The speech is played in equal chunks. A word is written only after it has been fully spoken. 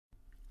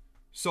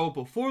So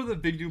before the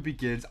video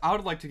begins, I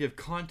would like to give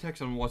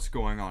context on what's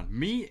going on.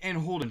 Me and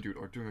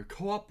holdendude are doing a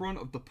co-op run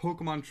of the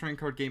Pokemon trading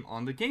card game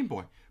on the Game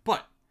Boy.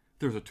 But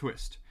there's a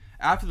twist.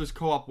 After this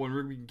co-op one,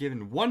 we're being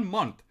given 1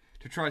 month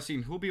to try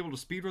seeing who will be able to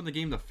speedrun the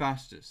game the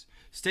fastest.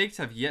 Stakes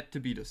have yet to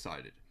be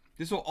decided.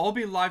 This will all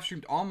be live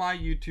streamed on my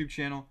YouTube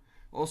channel.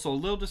 Also, a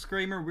little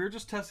disclaimer, we're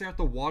just testing out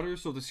the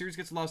waters, so if the series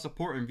gets a lot of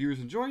support and viewers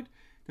enjoyed,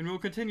 then we'll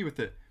continue with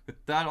it.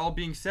 With that all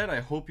being said, I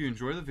hope you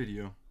enjoy the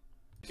video.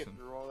 Get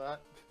through all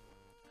that.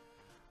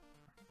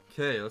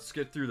 Okay, let's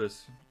get through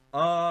this.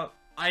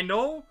 I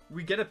know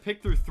we get to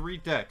pick through 3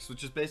 decks,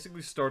 which is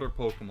basically starter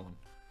Pokemon.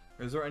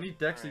 Is there any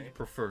decks that you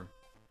prefer?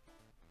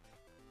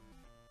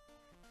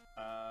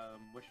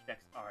 Which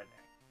decks are there?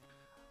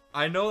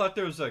 I know that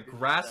there's a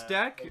grass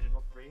deck,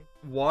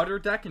 water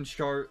deck, and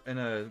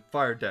a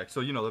fire deck. So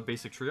you know the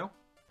basic trio.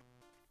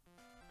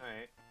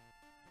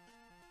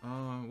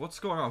 Alright. What's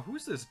going on?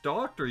 Who's this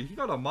doctor? He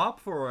got a mop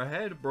for a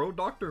head, bro.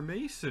 Dr.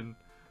 Mason.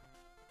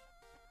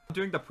 I'm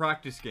doing the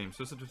practice game,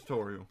 so it's a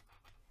tutorial.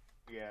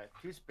 Yeah,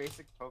 choose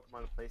basic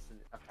Pokemon to place in.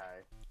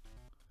 Okay.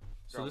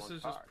 So this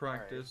is just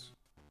practice.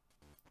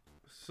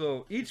 Right.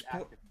 So each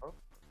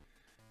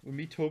when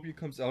Miitopia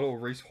comes out, it'll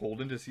race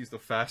Holden to see the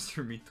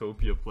faster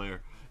Miitopia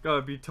player. Got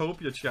a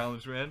Miitopia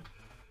challenge, man.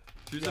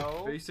 Choose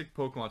a basic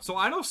Pokemon. So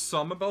I know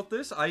some about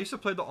this. I used to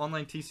play the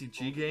online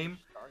TCG game.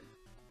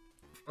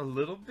 A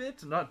little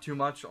bit, not too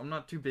much. I'm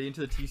not too big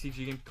into the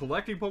TCG game.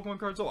 Collecting Pokemon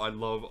cards, though, I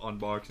love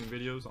unboxing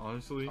videos,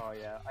 honestly. Oh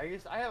yeah,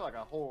 I have like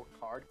a whole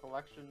card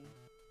collection.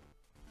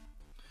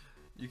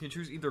 You can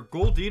choose either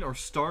Goldeen or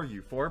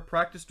Staryu. For a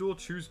practice duel,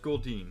 choose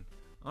Goldeen.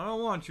 I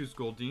don't want to choose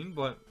Goldeen,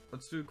 but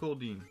let's do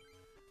Goldeen.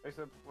 There's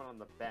one on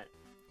the bench.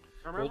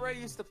 I remember I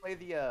used to play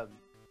the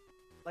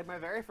like my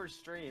very first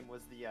stream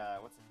was the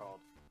what's it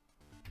called?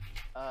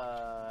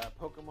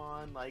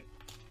 Pokemon, like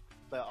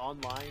the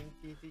online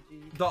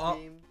TCG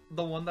game.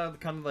 The one that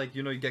kind of like,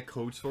 you know, you get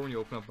codes for when you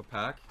open up a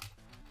pack.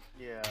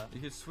 Yeah. You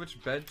can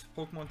switch bench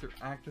Pokemon through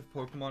active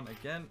Pokemon.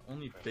 Again,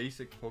 only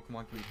basic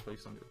Pokemon can be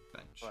placed on your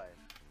bench. Right.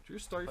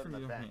 Choose Staryu from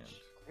your hand.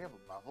 We have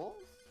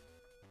levels?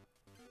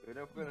 We're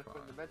gonna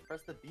put in the bench.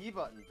 Press the B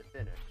button to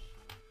finish.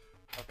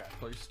 Okay.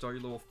 Place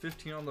Staryu level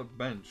 15 on the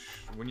bench.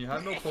 When you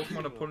have no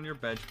Pokemon to put on your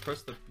bench,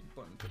 press the B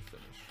button to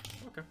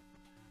finish. Okay.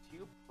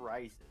 2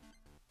 prizes.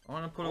 I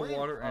want to put a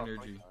water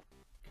energy.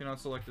 Cannot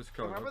select this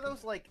card. Remember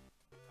those like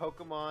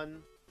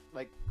Pokemon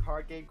like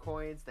card game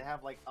coins? They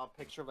have like a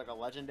picture of like a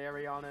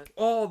legendary on it.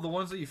 Oh, the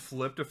ones that you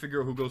flip to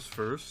figure out who goes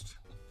first.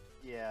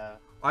 Yeah.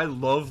 I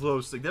love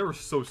those things. They were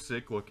so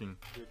sick looking.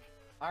 Dude,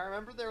 I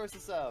remember there was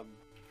this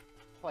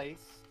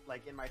place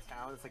like in my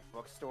town. It's like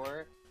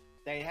bookstore.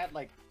 They had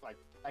like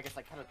I guess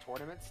like kind of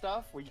tournament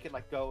stuff where you could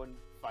like go and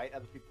fight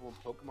other people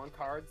with Pokemon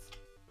cards,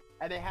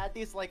 and they had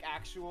these like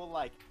actual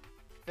like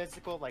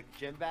physical like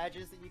gym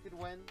badges that you could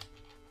win.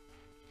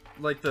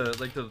 Like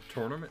the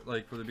tournament,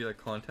 like would it be like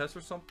contest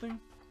or something?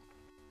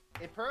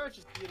 It pretty much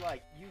just be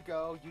like you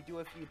go, you do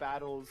a few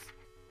battles,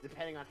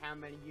 depending on how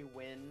many you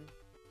win.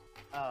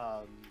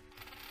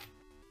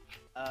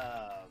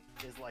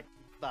 Is like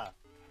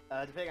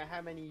depending on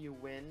how many you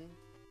win,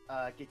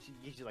 gives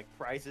you like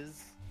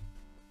prizes.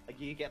 Like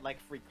you get like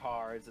free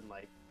cards and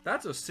like.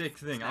 That's a sick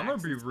thing. I'm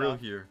gonna be real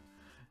here.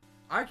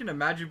 I can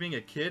imagine being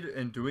a kid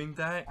and doing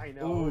that. I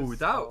know. Ooh, it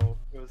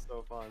was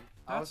so fun.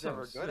 I was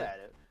never good at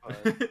it.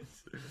 But...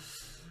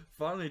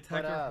 Finally,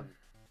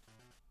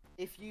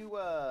 if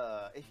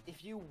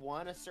you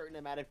won a certain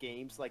amount of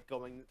games, like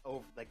going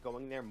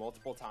there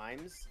multiple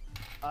times,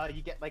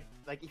 you get like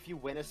if you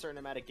win a certain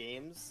amount of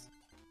games,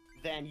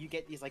 then you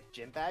get these like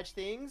gym badge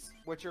things,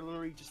 which are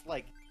literally just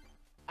like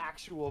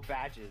actual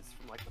badges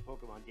from like the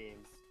Pokemon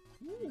games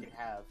you can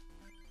have.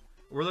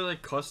 Were they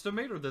like custom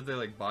made or did they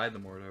like buy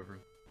them or whatever?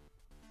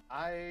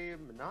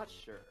 I'm not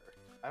sure.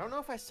 I don't know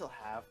if I still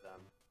have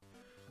them.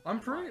 I'm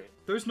pretty.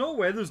 There's no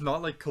way there's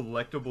not like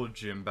collectible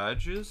gym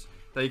badges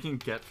that you can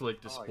get for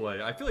like display. Oh,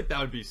 yeah. I feel like that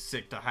would be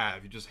sick to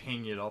have. You just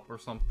hang it up or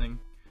something.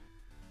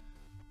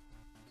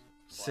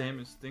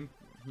 Sam is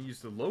he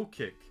used a low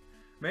kick.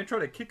 Man, try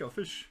to kick a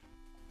fish.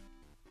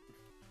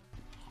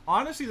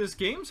 Honestly, this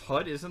game's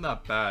HUD isn't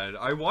that bad.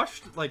 I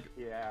watched like.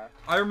 Yeah.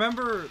 I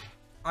remember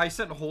I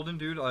sent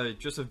holdendude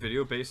just a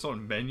video based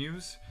on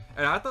menus,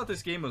 and I thought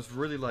this game was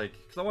really like,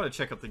 because I want to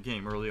check out the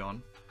game early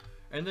on.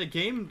 And the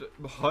game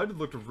HUD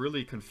looked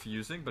really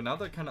confusing, but now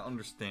that I kind of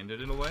understand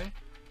it in a way,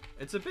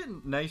 it's a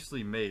bit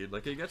nicely made.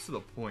 Like, it gets to the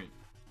point.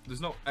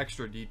 There's no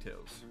extra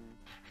details.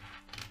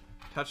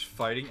 Attach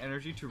fighting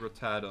energy to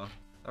Rattata.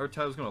 That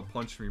Rattata's gonna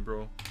punch me,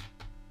 bro.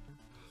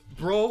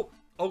 Bro,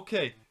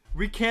 okay.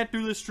 We can't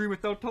do this stream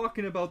without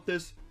talking about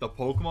this. The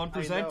Pokemon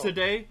present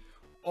today.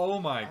 Oh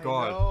my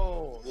god.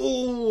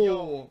 Oh!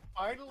 Yo,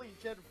 finally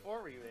Gen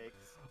 4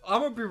 remakes.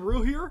 I'm gonna be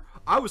real here.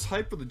 I was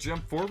hyped for the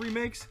Gen 4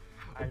 remakes.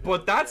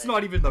 But that's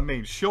not even the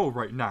main show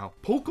right now.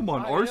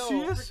 Pokemon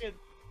Arceus?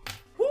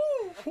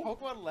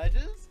 Pokemon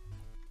Legends?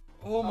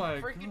 Oh my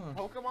god. Freaking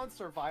Pokemon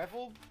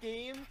survival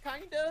game,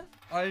 kinda?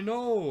 I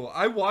know.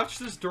 I watched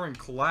this during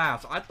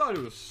class. I thought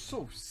it was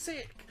so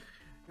sick.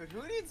 Dude,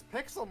 who needs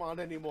Pixelmon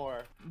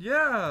anymore?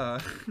 Yeah.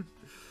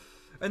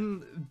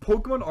 And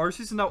Pokemon Arceus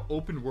is now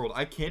open world.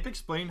 I can't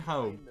explain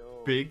how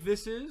big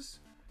this is.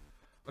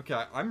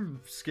 Okay,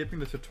 I'm skipping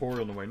the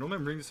tutorial in a way. Normally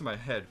I'm reading this in my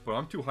head, but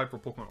I'm too hyped for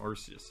Pokemon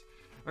Arceus.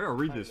 I gotta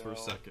read this for a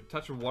second.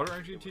 Attach a water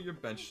energy to your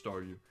bench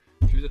Staryu.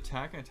 Choose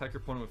attack and attack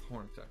your opponent with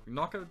horn attack.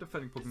 Knock out a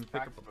defending Pokemon,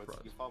 pick up a prize.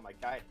 You follow my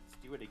guidance.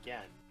 Do it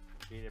again.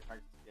 You need to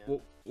practice again.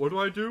 Well, what do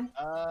I do?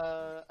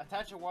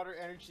 Attach a water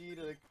energy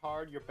to the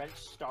card your bench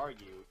Staryu.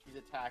 Choose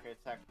attack and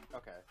attack.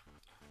 Okay.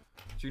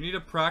 Do you need to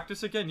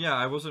practice again? Yeah,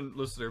 I wasn't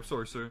listening. I'm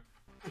sorry, sir.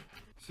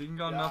 So you can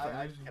got nothing.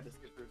 I just kinda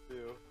skipped through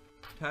too.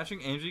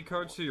 Attaching energy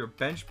cards to your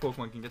bench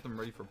Pokemon can get them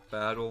ready for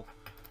battle.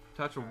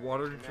 Attach a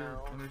water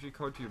energy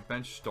card to your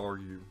bench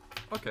Staryu.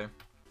 Okay.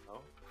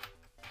 Oh.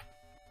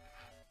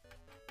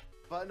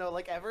 But no,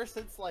 like ever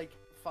since like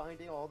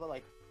finding all the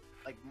like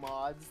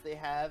mods they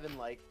have and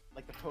like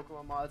the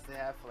Pokemon mods they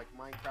have for like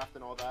Minecraft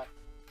and all that,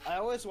 I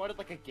always wanted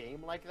like a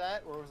game like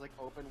that where it was like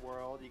open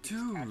world, you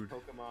could catch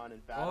Pokemon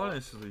and battle.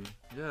 Honestly,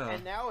 yeah.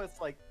 And now it's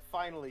like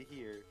finally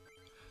here.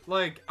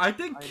 Like, I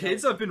think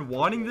kids have been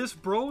wanting this,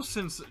 bro,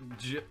 since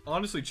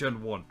honestly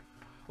Gen 1.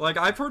 Like,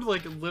 I've heard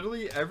like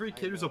literally every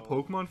kid who's a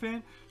Pokemon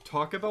fan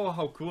talk about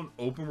how cool an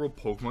open world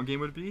Pokemon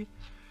game would be.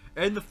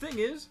 And the thing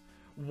is,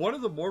 one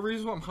of the more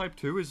reasons why I'm hyped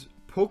too is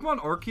Pokemon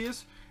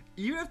Arceus,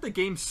 even if the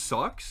game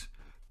sucks,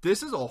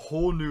 this is a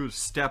whole new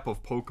step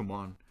of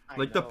Pokemon.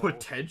 Like, the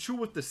potential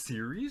with the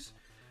series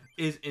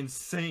is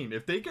insane.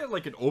 If they get,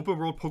 like, an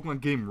open-world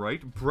Pokemon game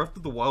right, Breath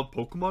of the Wild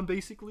Pokemon,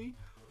 basically,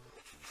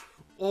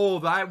 oh,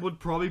 that would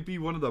probably be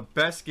one of the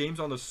best games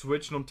on the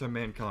Switch known to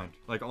mankind.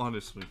 Like,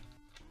 honestly.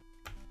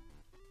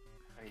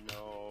 I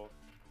know.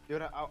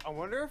 Dude, I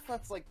wonder if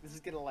that's, like, this is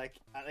gonna, like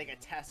a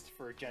test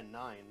for Gen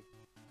 9.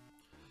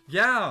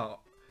 Yeah!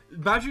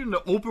 Imagine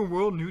the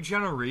open-world new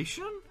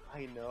generation?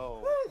 I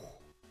know. Woo.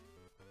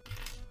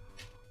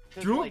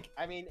 Dude, like,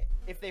 I mean,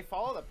 if they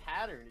follow the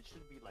pattern, it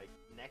should be, like,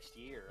 next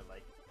year,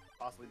 like,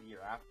 possibly the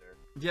year after.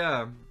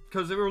 Yeah,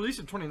 because they were released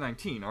in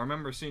 2019. I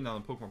remember seeing that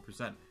on Pokemon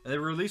Present. And they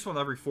release one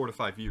every 4 to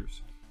 5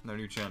 years in their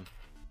new gen.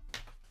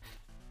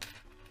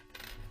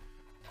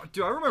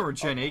 Dude, I remember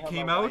Gen 8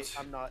 came out.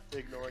 I'm not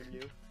ignoring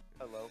you.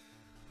 Hello.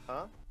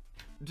 Huh?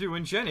 Dude,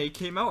 when Gen 8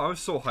 came out, I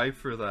was so hyped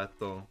for that,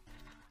 though.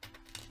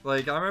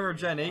 Like, I remember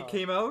Gen 8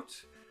 came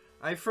out.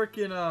 I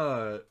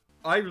freaking,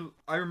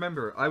 I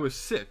remember I was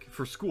sick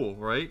for school,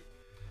 right?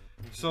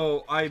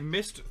 So I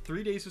missed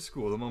 3 days of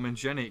school the moment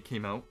Gen 8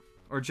 came out.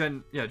 Or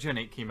Gen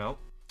 8 came out.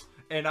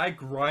 And I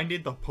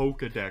grinded the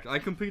Pokédex. I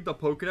completed the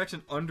Pokédex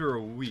in under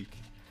a week.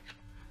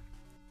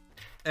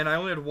 And I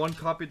only had one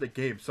copy of the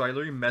game, so I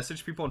literally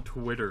messaged people on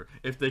Twitter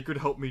if they could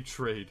help me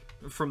trade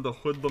from the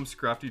Hoodlums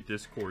Crafty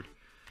Discord.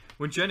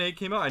 When Gen 8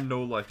 came out, I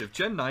no-lifed. If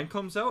Gen 9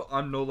 comes out,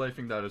 I'm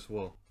no-lifing that as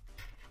well.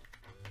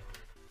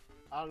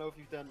 I don't know if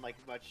you've done, like,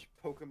 much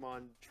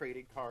Pokemon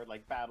trading card,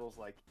 like, battles,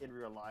 like, in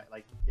real life,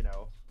 like, you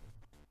know,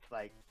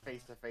 like,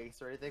 face-to-face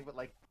or anything, but,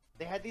 like,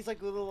 they had these,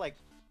 like, little, like,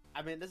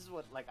 I mean, this is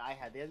what, like, I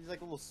had. They had these,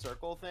 like, little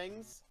circle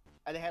things,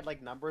 and they had,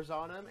 like, numbers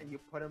on them, and you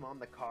put them on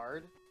the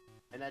card,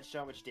 and that'd show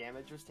how much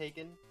damage was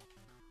taken.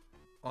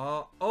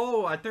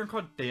 Oh, I think they're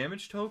called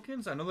damage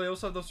tokens? I know they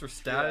also have those for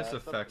status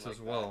effects like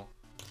as well.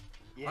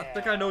 Yeah. I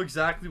think I know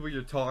exactly what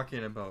you're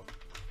talking about.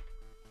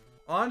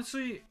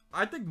 Honestly,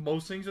 I think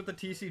most things with the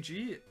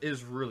TCG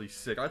is really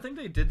sick. I think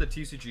they did the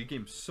TCG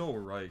game so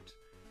right.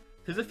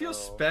 Because it feels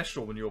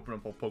special when you open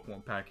up a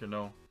Pokemon pack, you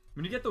know?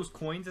 When you get those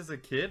coins as a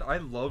kid, I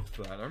loved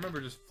that. I remember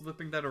just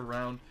flipping that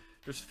around,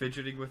 just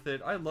fidgeting with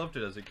it. I loved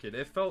it as a kid.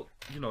 It felt,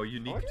 you know,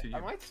 unique to you. I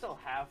might still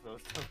have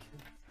those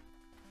tokens.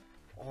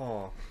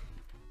 Oh.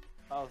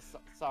 Oh,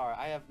 sorry.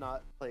 I have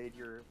not played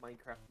your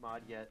Minecraft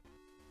mod yet.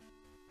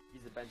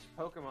 Use a bench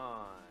of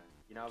Pokemon.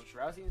 You know,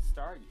 Drowsy and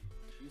Staryu.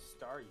 Choose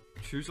Staryu.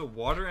 Choose a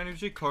water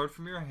energy card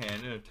from your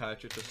hand and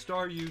attach it to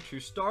Staryu.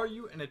 Choose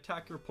Staryu and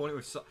attack your opponent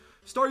with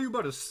Staryu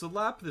about to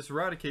slap this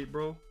Raticate,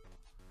 bro.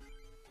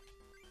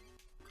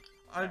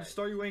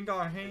 Staryu ain't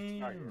got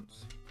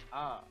hands.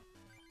 Ah.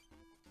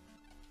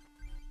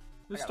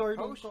 This Staryu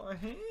don't got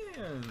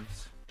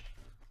hands.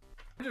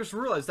 I just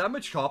realized that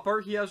much chop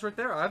art he has right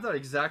there. I have that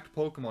exact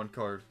Pokemon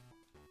card.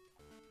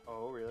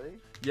 Oh, really?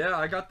 Yeah,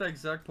 I got that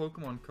exact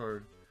Pokemon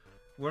card.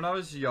 When I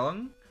was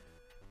young,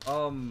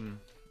 I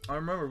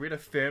remember we had a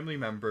family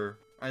member.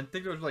 I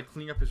think I was like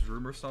cleaning up his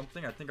room or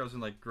something. I think I was in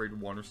like grade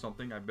 1 or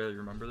something. I barely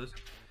remember this.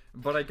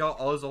 But I got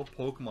all his old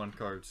Pokemon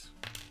cards.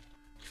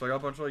 So I got a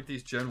bunch of like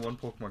these Gen 1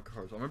 Pokemon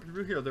cards. I remember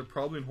people here, they're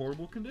probably in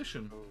horrible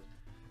condition.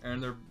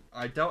 And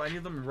I doubt any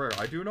of them are rare.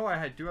 I do know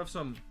I do have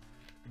some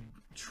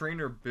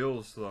trainer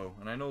bills though.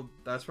 And I know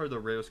that's probably the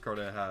rarest card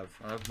I have.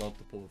 I have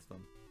multiple of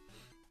them.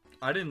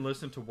 I didn't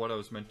listen to what I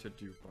was meant to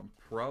do. But I'm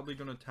probably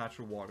going to attach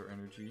a water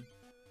energy.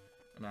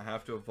 And I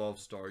have to evolve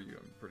Staryu,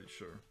 I'm pretty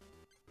sure.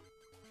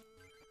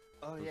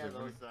 Oh yeah,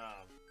 those,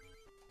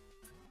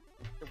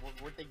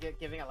 weren't they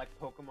giving out, like,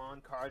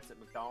 Pokemon cards at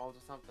McDonald's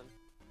or something?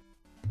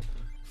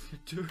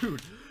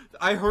 Dude,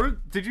 I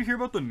heard, did you hear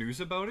about the news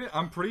about it?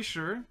 I'm pretty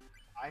sure.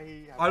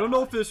 I don't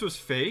know if this was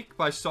fake,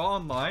 but I saw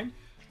online,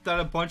 that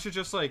a bunch of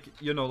just like,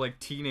 you know, like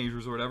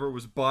teenagers or whatever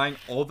was buying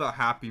all the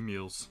Happy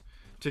Meals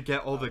to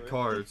get all the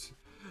cards.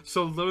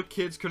 So little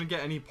kids couldn't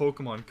get any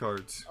Pokemon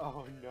cards.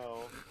 Oh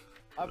no.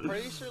 I'm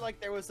pretty sure like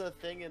there was a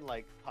thing in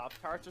like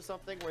Pop-Tarts or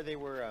something where they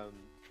were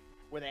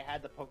where they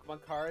had the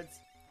Pokemon cards,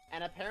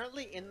 and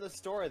apparently in the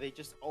store they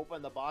just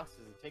open the boxes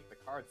and take the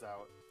cards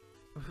out.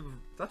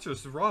 That's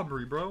just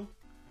robbery, bro.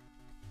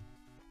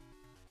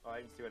 Oh, I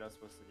didn't see what I was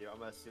supposed to do. I'm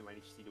gonna assume I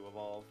need to see to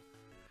evolve.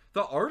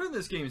 The art in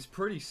this game is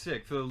pretty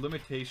sick for the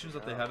limitations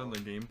that they had on the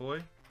Game Boy.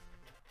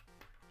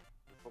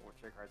 Pokemon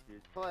trick cards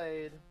used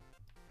played.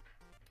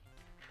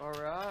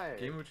 Alright.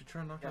 Game which you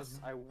try to knock out. Yes,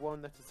 I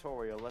won the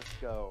tutorial. Let's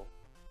go.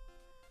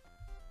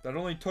 That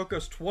only took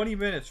us 20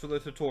 minutes for the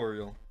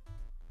tutorial.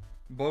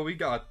 But we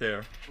got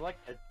there. Like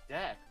a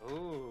deck.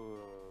 Ooh.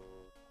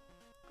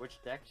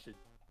 Which deck should...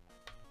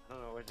 I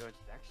don't know which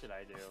deck should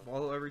I do.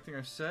 Follow everything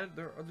I said.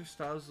 There are other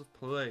styles of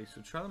play,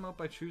 so try them out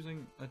by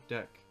choosing a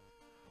deck.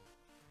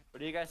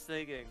 What are you guys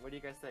thinking? What do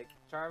you guys think?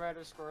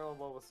 Charmander, Squirrel,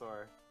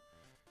 Bulbasaur.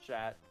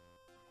 Chat.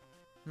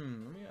 Let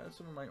me add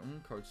some of my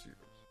own card series.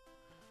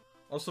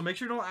 Also, make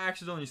sure you don't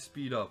accidentally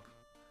speed up.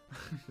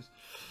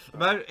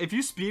 Imagine, if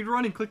you speed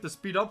run and click the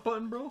speed up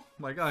button, bro,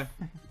 my guy.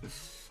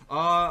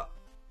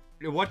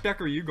 What deck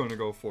are you gonna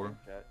go for?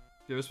 Chat.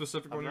 Do you have a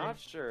specific one? I'm not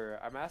sure.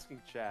 I'm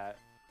asking chat.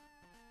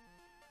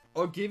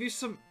 I'll give you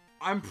some.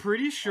 I'm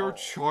pretty sure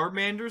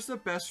Charmander's the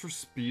best for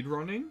speed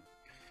running,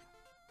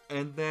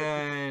 and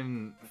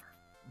then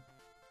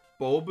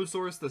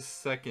Bulbasaur is the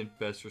second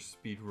best for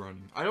speed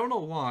running. I don't know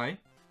why,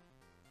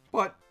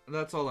 but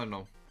that's all I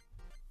know.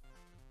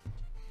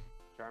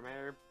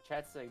 Charmander.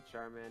 Chat's saying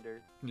Charmander.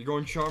 You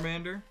going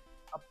Charmander?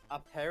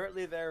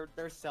 Apparently they're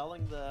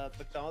selling the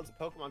McDonald's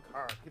Pokemon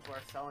card. People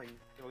are selling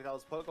the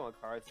McDonald's Pokemon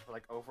cards for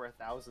like over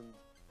 1,000.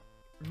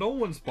 No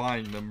one's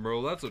buying them,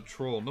 bro. That's a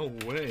troll. No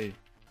way.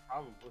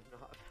 Probably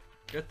not.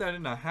 Get that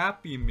in a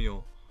Happy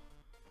Meal.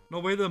 No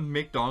way the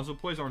McDonald's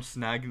employees aren't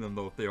snagging them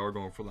though if they are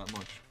going for that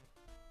much.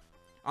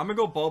 I'm gonna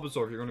go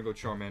Bulbasaur if you're gonna go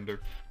Charmander.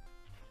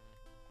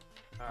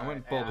 I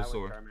went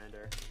Bulbasaur. Yeah, I went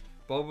Charmander.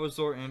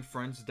 Bulbasaur and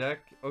Friends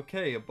deck.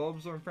 Okay, a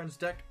Bulbasaur and Friends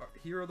deck.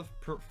 Here are the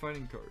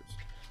fighting cards.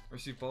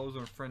 Receive Bulbasaur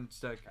and Friends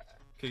deck.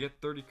 Okay, get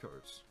 30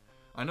 cards.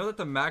 I know that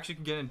the max you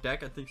can get in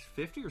deck, I think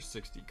 50 or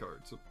 60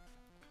 cards.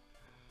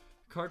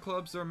 Card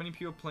clubs, there are many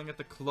people playing at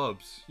the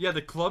clubs. Yeah,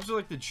 the clubs are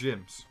like the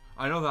gyms.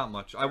 I know that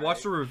much. I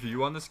watched a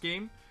review on this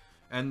game,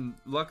 and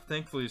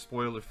thankfully,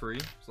 spoiler free.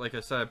 So like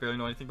I said, I barely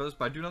know anything about this,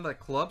 but I do know that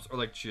clubs are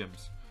like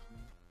gyms.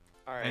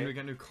 Alright. And we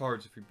get new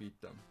cards if we beat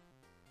them.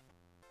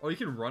 Oh, you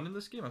can run in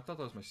this game? I thought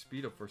that was my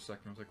speed up for a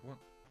second. I was like, what?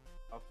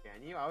 Oh,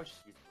 can you? I was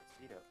just using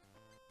my speed up.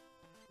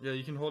 Yeah,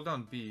 you can hold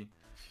down B.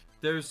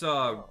 There's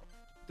a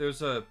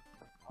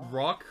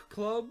rock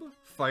club,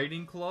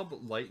 fighting club,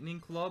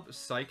 lightning club,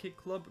 psychic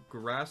club,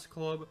 grass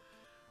club,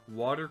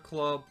 water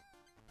club,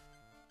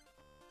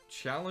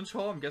 challenge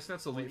hall. I'm guessing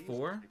that's Elite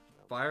Four.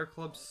 Fire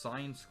club,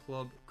 science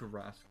club,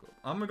 grass club.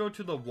 I'm gonna go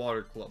to the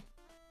water club.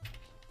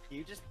 Can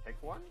you just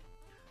pick one?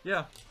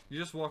 Yeah, you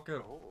just walk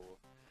out. Oh.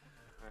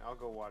 Alright, I'll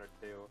go water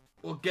too.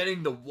 Well,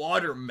 getting the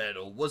water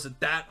medal wasn't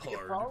that You could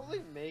hard.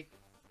 probably make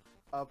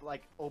a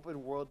like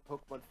open world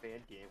Pokemon fan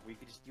game where you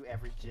could just do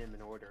every gym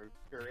in order,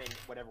 or in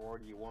whatever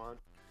order you want.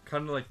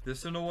 Kind of like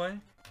this in a way.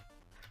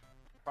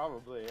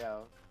 Probably, yeah.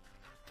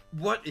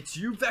 What? It's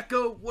you,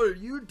 Vecho? What are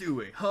you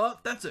doing, huh?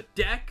 That's a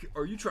deck?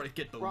 Or are you trying to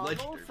get the Ronald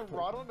legendary from Pokemon?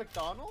 Ronald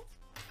McDonald?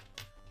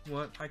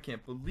 What? I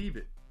can't believe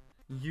it.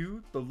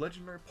 You, the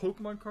legendary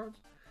Pokemon cards?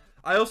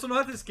 I also know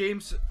that this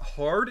game's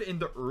hard in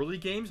the early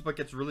games, but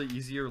gets really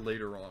easier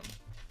later on.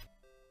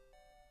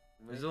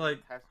 Is it like...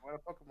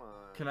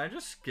 Pokemon. Can I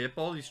just skip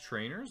all these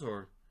trainers,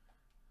 or...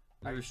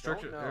 The I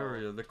restricted don't know.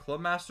 area. The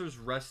club master's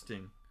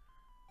resting.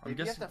 I'm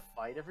Maybe guessing... you have to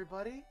fight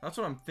everybody? That's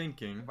what I'm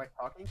thinking. By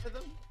talking to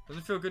them?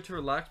 Doesn't it feel good to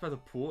relax by the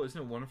pool? Isn't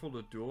it wonderful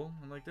to duel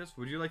and like this?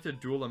 Would you like to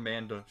duel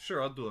Amanda?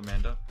 Sure, I'll duel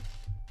Amanda.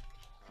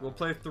 We'll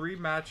play 3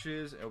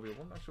 matches. It'll be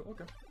 1 match.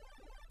 Okay.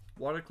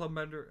 Water Club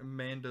member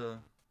Amanda.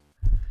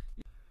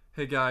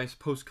 Hey guys,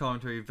 post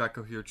commentary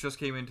Vecho here. Just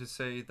came in to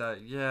say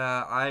that,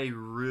 yeah, I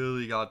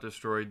really got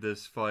destroyed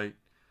this fight.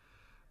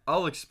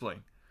 I'll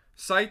explain.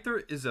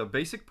 Scyther is a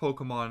basic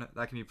Pokemon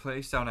that can be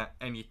placed down at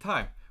any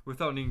time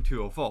without needing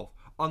to evolve.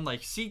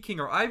 Unlike Seaking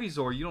or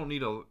Ivysaur, you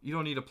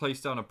don't need to place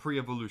down a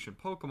pre-evolution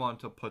Pokemon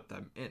to put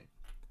them in.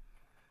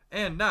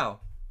 And now,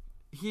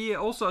 he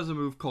also has a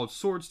move called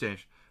Swords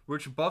Dance,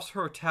 which buffs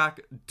her attack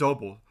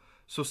double.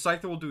 So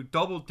Scyther will do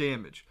double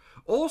damage.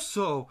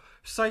 Also,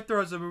 Scyther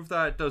has a move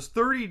that does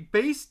 30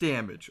 base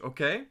damage,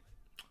 okay?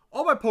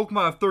 All my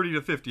Pokemon have 30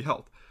 to 50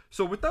 health.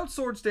 So without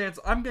Swords Dance,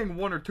 I'm getting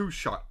 1 or 2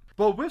 shot.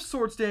 But with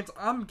Swords Dance,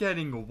 I'm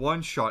getting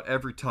 1 shot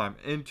every time.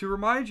 And to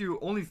remind you,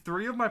 only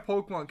 3 of my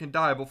Pokemon can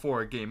die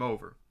before a game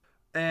over.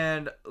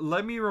 And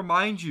let me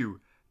remind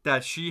you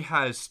that she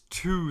has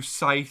 2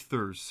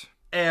 Scythers.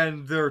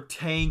 And they're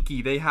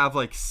tanky. They have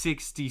like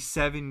 60,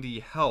 70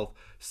 health.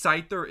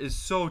 Scyther is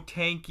so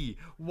tanky.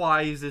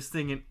 Why is this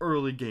thing in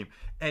early game?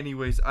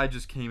 Anyways, I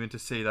just came in to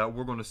say that.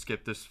 We're going to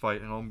skip this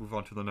fight and I'll move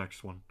on to the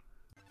next one.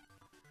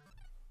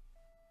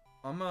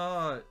 I'm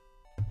gonna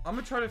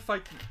try to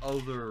fight the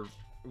other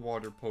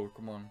water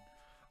Pokemon.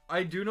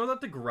 I do know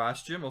that the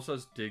grass gym also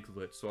has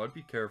Diglett, so I'd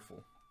be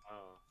careful.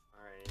 Oh,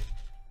 alright.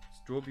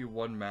 This will be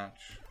one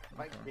match.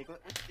 Fight Diglett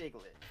and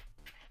Diglett.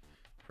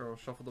 I'll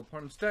shuffle the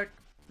opponent's deck.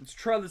 Let's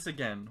try this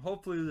again.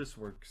 Hopefully this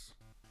works.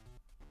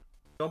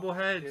 Double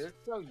heads. Dude,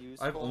 it's so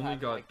useful. I've only having,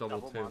 got like,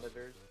 double tails.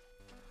 monitors.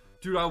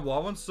 Dude, I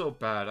want one so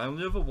bad. I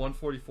only have a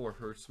 144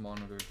 hertz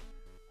monitor.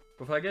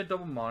 But if I get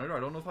double monitor, I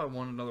don't know if I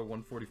want another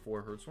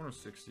 144 hertz one or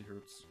 60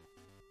 hertz.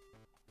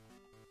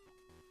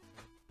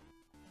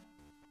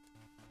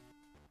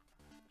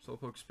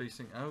 Slowpoke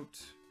spacing out.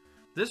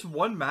 This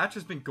one match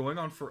has been going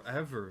on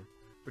forever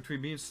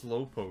between me and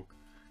Slowpoke.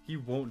 He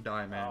won't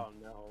die, man. Oh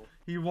no.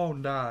 He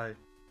won't die.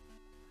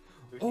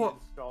 Who's Oh.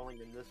 stalling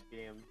in this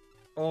game?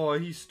 Oh,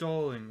 he's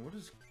stalling. What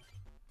is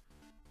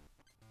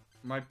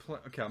my plan?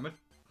 Okay, I'm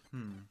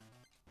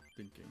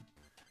thinking.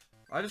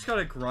 I just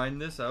gotta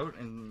grind this out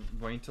and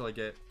wait until I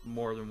get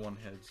more than one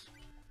heads.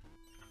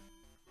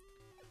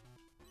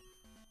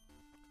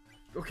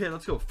 Okay,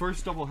 let's go.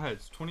 First double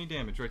heads. 20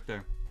 damage right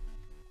there.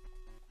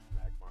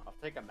 Magmar. I'll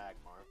take a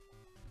Magmar.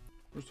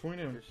 There's 20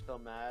 damage. You're still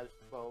mad.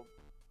 Well,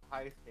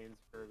 high stains,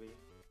 Kirby.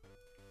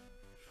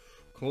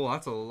 Cole,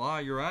 that's a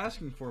lot you're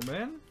asking for,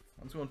 man.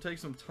 That's gonna take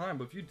some time,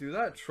 but if you do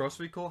that, trust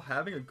me, Cole,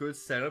 having a good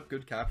setup,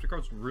 good capture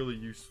card is really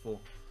useful.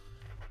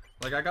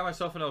 Like, I got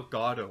myself an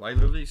Elgato. I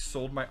literally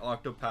sold my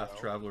Octopath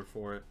Traveler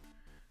for it.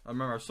 I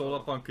remember I sold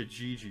up on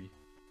Kijiji.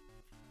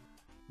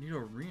 Need a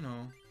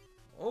Reno.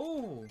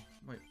 Oh,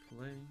 might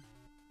play.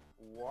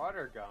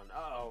 Water gun.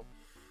 Uh-oh.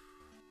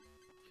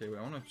 Okay, wait,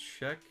 I wanna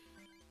check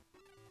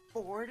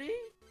 40?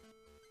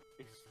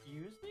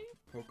 Excuse me?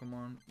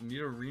 Pokemon.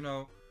 Need a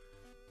Reno.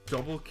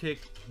 Double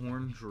kick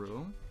horn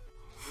drill.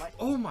 Lightning.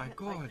 Oh my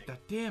god, Lightning.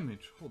 that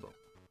damage. Hold up.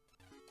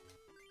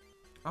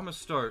 I'm gonna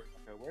start.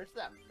 Okay, where's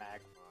that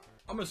Magmar?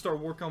 I'm gonna start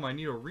working on my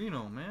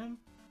Nidorino, man.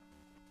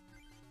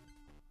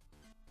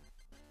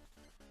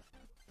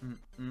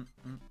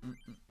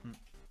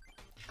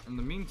 In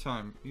the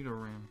meantime,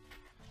 Nidoran.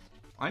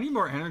 I need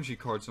more energy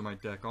cards in my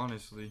deck,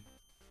 honestly.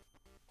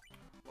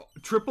 Oh,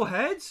 triple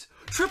heads?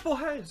 Triple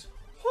heads!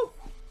 Whew.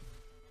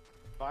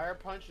 Fire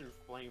Punch and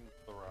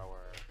Flamethrower.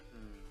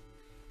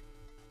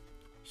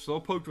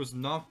 Slowpoke was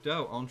knocked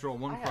out. I'll draw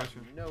one I have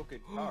question. no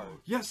good cards.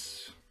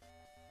 Yes!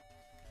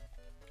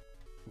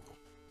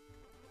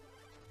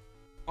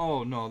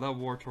 Oh no, that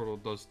War Turtle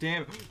does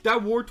damage.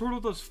 That War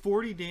Turtle does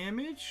 40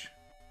 damage?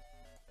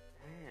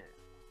 Man.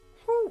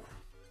 Whew.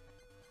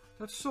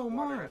 That's so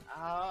Water.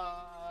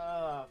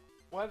 much.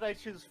 Why did I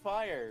choose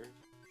fire?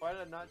 Why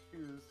did I not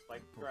choose,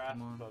 like, grass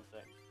Pokemon. or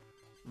something?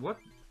 What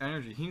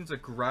energy? He needs a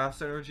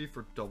grass energy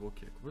for double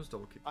kick. What is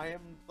double kick? I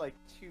am, like,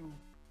 2,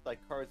 like,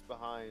 cards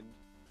behind.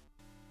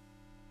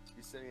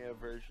 You sent me a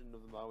version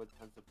of the mod with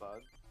tons of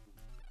bugs.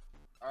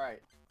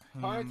 Alright.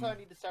 Cards I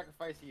need to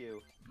sacrifice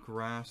you.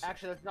 Grass.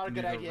 Actually, that's not a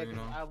good idea because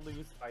Nidorino. I'll lose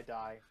if I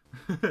die.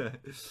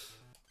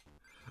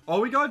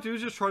 All we gotta do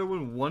is just try to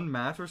win one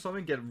match or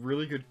something, get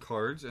really good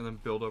cards, and then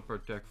build up our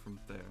deck from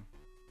there.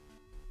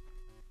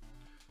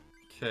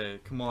 Okay,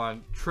 come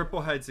on.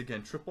 Triple heads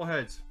again. Triple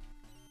heads.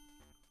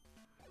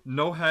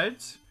 No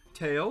heads.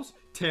 Tails.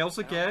 Tails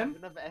again. I don't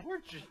have enough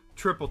energy.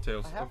 Triple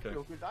tails. I have Okay.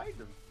 no good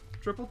items.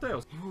 Triple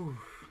tails. Whew,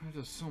 that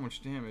does so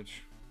much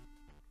damage.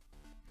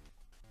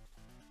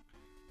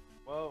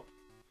 Well,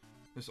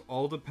 This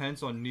all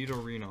depends on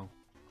Nidorino.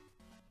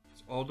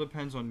 This all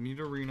depends on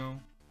Nidorino.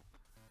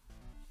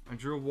 I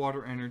drew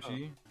water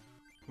energy,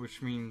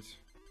 which means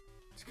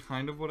it's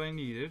kind of what I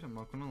needed. I'm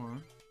not gonna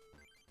lie.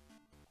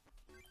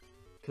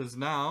 Because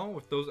now,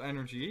 with those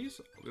energies,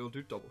 we'll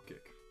do double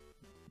kick.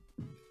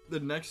 The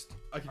next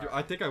I can do,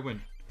 I think I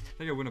win. I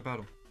think I win a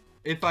battle.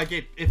 If I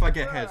get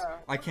heads,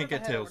 I can't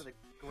get tails.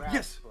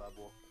 Yes! Club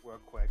real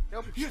quick.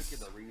 No Yes!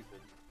 particular reason.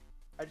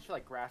 I just feel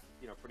like grass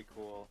is, you know, pretty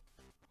cool.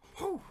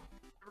 Whew.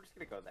 We're just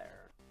gonna go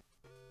there.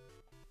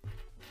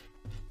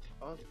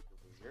 Oh, this is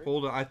weird.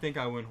 Holden, I think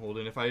I win,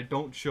 Holden. If I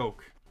don't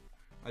choke,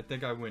 I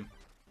think I win.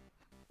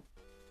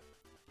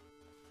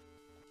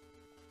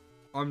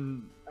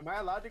 Am I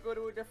allowed to go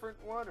to a different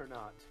one or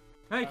not?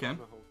 Hey, you I can.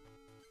 don't know.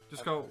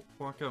 Just go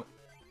walk out.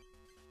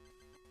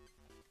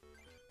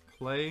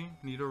 Play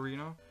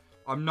Nidorino.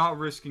 I'm not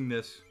risking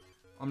this.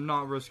 I'm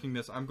not risking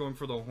this. I'm going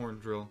for the horn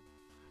drill.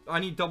 I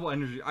need double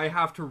energy. I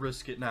have to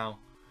risk it now.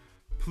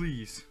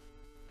 Please.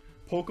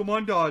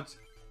 Pokemon gods.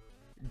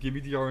 Give me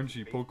the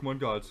RNG. Pokemon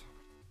gods.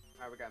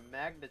 Alright, we got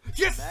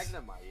Yes!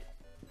 Magnemite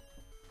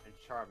and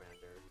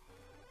Charmander.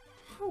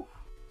 Whew.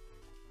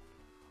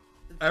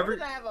 Where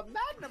did I have a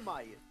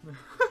Magnemite?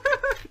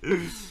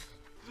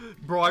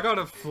 Bro, I got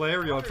a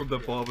Flareon from the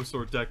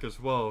Bulbasaur deck as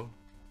well.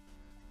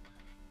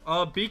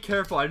 Be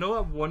careful. I know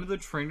that one of the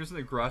trainers in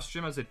the grass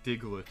gym has a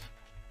Diglett.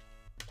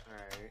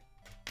 Alright.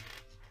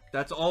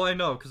 That's all I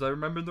know, because I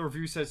remember the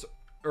review says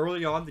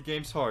early on the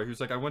game's hard. He was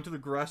like, I went to the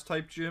grass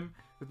type gym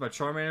with my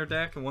Charmander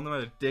deck, and one of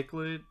them had a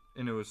Diglett,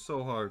 and it was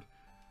so hard.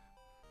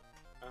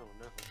 Oh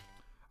no.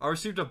 I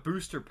received a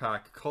booster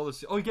pack. Call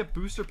this. Oh, you get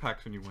booster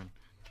packs when you win.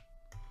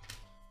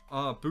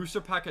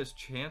 Booster pack has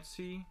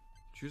Chansey,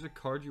 Choose a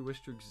card you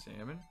wish to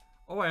examine.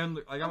 Oh,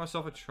 I got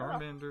myself a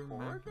Charmander,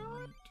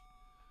 Magnemite,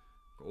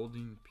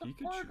 Golden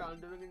Pikachu. What's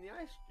Porygon doing in the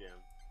ice gym?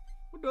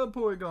 What that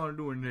Porygon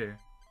doing there?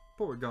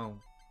 Porygon.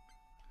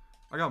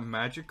 I got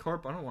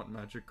Magikarp. I don't want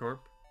Magikarp.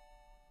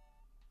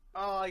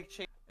 Oh, I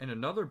changed. And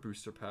another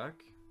booster pack.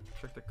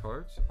 Check the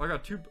cards. I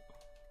got two.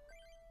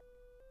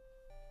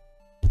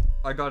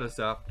 I got a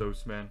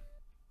Zapdos, man.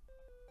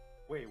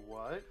 Wait,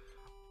 what?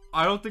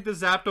 I don't think the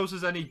Zapdos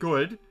is any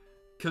good,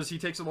 because he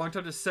takes a long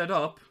time to set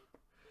up,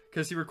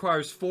 because he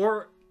requires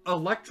 4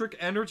 electric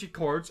energy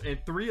cards and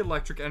 3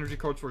 electric energy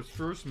cards for his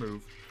first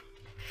move,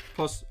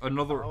 plus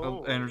another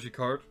energy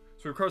card.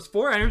 So it requires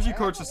 4 energy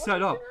cards to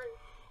set up.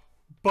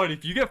 But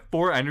if you get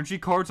 4 energy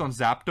cards on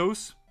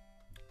Zapdos,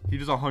 he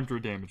does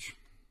 100 damage.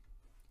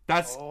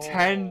 That's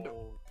 10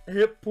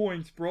 hit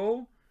points,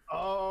 bro.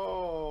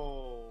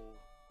 Oh.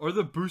 Are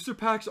the booster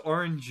packs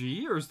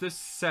RNG, or is this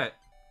set?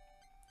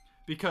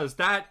 Because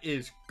that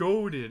is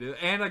goated.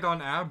 And I got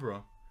an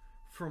Abra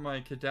for my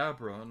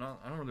Kadabra. And I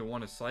don't really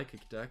want a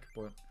Psychic deck,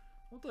 but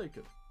I'll take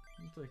it.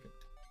 I'll take it.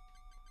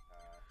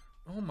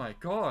 Oh my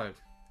god.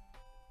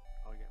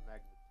 I'll get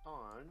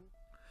Magneton.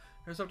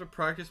 I just have to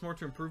practice more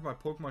to improve my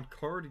Pokemon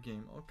card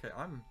game. Okay,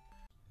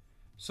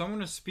 So I'm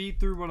going to speed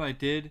through what I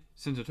did,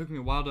 since it took me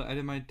a while to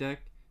edit my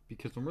deck,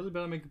 because I'm really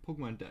bad at making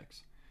Pokemon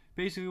decks.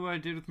 Basically what I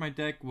did with my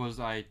deck was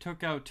I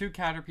took out 2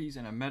 Caterpies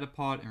and a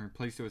Metapod and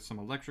replaced it with some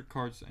electric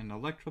cards and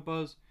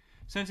Electabuzz.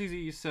 Since he's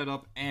easy to set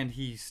up and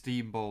he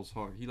steam balls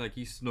hard.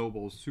 He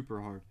snowballs super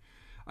hard.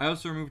 I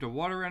also removed a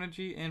water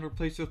energy and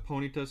replaced it with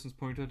Ponyta, since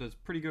Ponyta does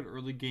pretty good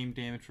early game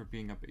damage for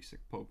being a basic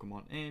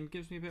Pokemon and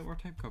gives me a bit more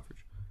type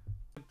coverage.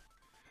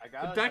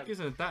 The deck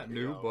isn't that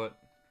new, but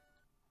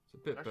it's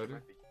a bit better.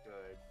 Might be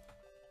good.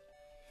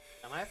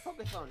 Am I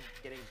focused on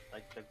getting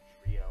like the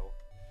trio?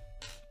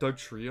 The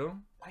trio?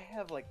 I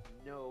have like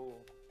no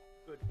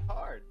good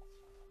cards.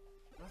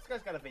 This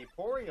guy's got a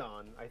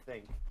Vaporeon, I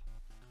think.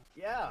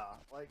 Yeah,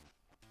 like,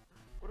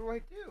 what do I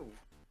do?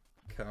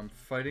 Okay, I'm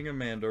fighting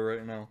Amanda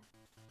right now.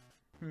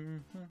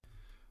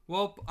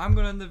 Well, I'm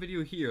gonna end the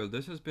video here.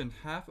 This has been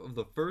half of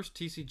the first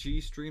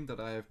TCG stream that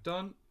I have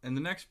done. In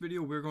the next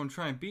video, we're going to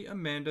try and beat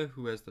Amanda,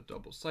 who has the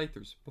double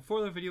Scythers.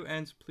 Before the video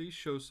ends, please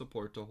show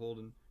support to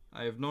Holden.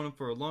 I have known him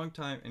for a long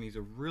time, and he's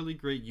a really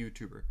great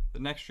YouTuber. The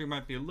next stream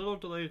might be a little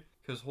delayed,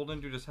 because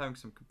holdendude is having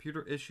some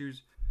computer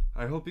issues.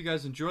 I hope you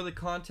guys enjoy the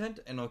content,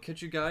 and I'll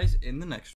catch you guys in the next